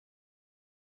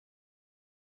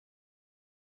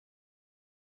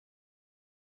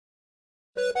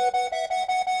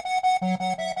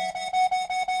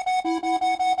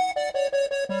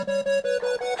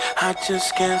I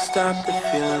just can't stop the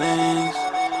feelings,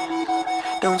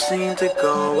 don't seem to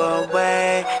go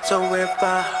away. So if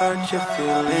I hurt your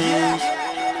feelings,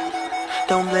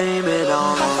 don't blame it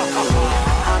all on me.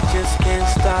 I just can't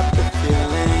stop the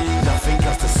feelings, Nothing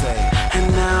else to say.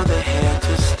 and now they're here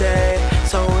to stay.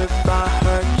 So if I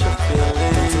hurt your Don't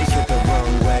feelings, take it the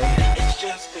wrong way. it's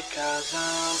just because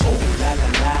I'm Oh la la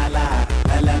la la,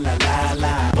 la la la la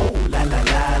la. Oh la la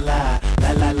la la,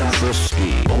 la la la.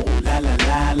 Frisky. Oh la la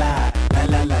la la, la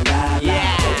la la la.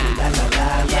 Yeah. Oh la la la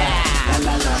la, la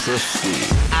la la. Frisky.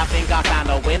 I think I found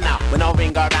a winner with no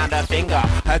ring around her finger.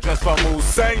 Her dress from all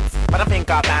saints, but I think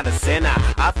I found a sinner.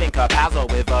 I think her pals are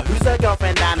with her. Who's her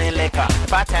girlfriend down in liquor?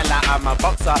 If I tell her I'm a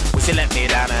boxer, will she let me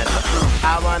down? And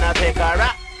I wanna pick her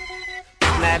up,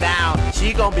 her down.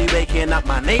 She gon' be waking up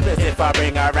my neighbors if I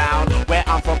bring her around. Where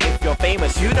I'm from, if you're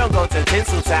famous, you don't go to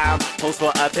Tinseltown. Pose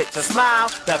for a picture, smile,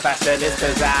 the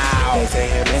fashionistas out. They say,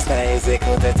 hey mister, is it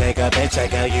cool to take a picture?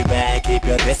 Girl, you better keep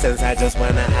your distance, I just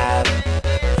wanna have.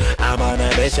 I'm on a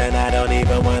mission, I don't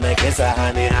even wanna kiss her,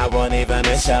 honey. I won't even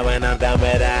miss her when I'm done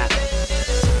with that.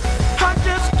 I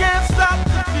just can't stop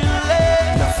the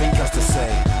feeling, Nothing else to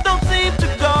say. don't seem to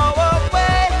go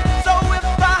away. So if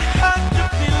I hurt your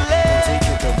Don't feelings, take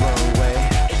it the wrong way.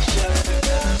 it's just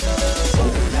because I'm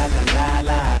Oh la la la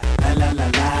la, la la la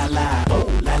la la. Oh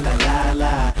la la la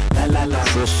la, la la la.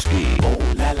 Frisky. Oh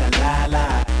la la la la,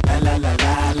 la la la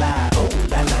la la. Oh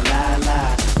la la la la,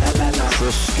 la la la.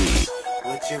 Frisky.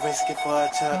 Would you risk it for a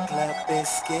chocolate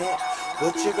biscuit?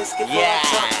 Would you risk it for Yeah, a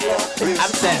chocolate biscuit?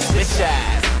 I'm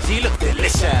suspicious. She look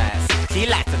delicious. She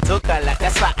likes to talk a lot,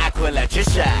 that's why I call her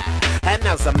Trisha. Her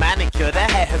nails are manicured,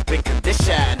 her hair has been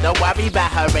conditioned. Don't worry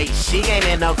about her race, she ain't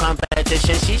in no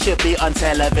competition. She should be on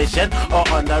television or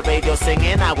on the radio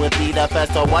singing. I would be the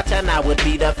first to watch and I would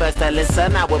be the first to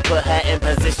listen. I would put her in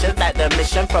position like the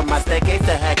mission from my staircase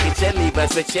to her kitchen. Leave her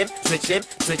switching, switching,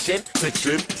 switching,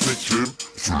 switching, switching,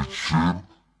 switching.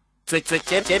 Switch, switch,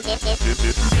 switch,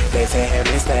 switch. They say, hey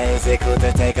mister, is it cool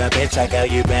to take a picture? Girl,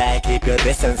 you better keep your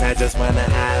distance, I just wanna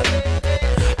have.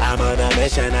 I'm on a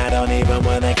mission, I don't even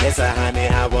wanna kiss her, honey.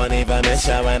 I won't even miss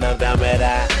her when I'm done with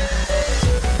that.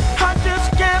 I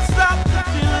just can't stop the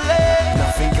feeling,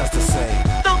 Nothing else to say.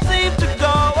 don't seem to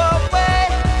go away.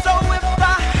 So if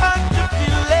I hurt your Don't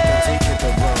feelings, take it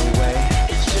the wrong way.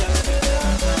 it's just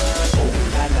because I'm Oh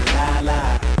la la la la,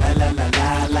 la la la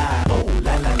la la. Oh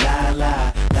la la la la,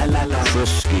 la la la.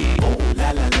 Frisky. Oh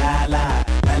la la la la,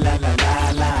 la la la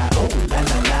la la. Oh la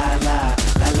la la la,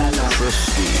 la la la.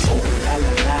 Frisky. Oh la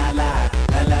la la la,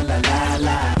 la la la la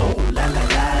la. Oh la la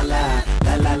la la,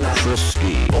 la la la.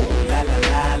 Frisky. Oh la la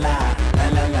la la, la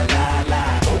la la la la.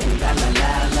 Oh la la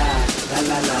la la, la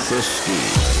la la. Frisky.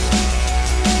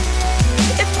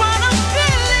 it's what I'm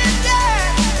feeling,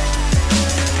 yeah.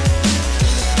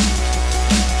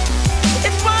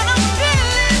 It's what I'm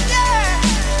feeling, yeah.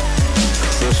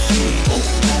 Frisky. Oh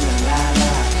la la la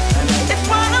la, la la la. It's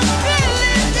what I'm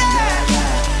feeling, yeah.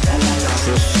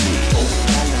 Frisky. Oh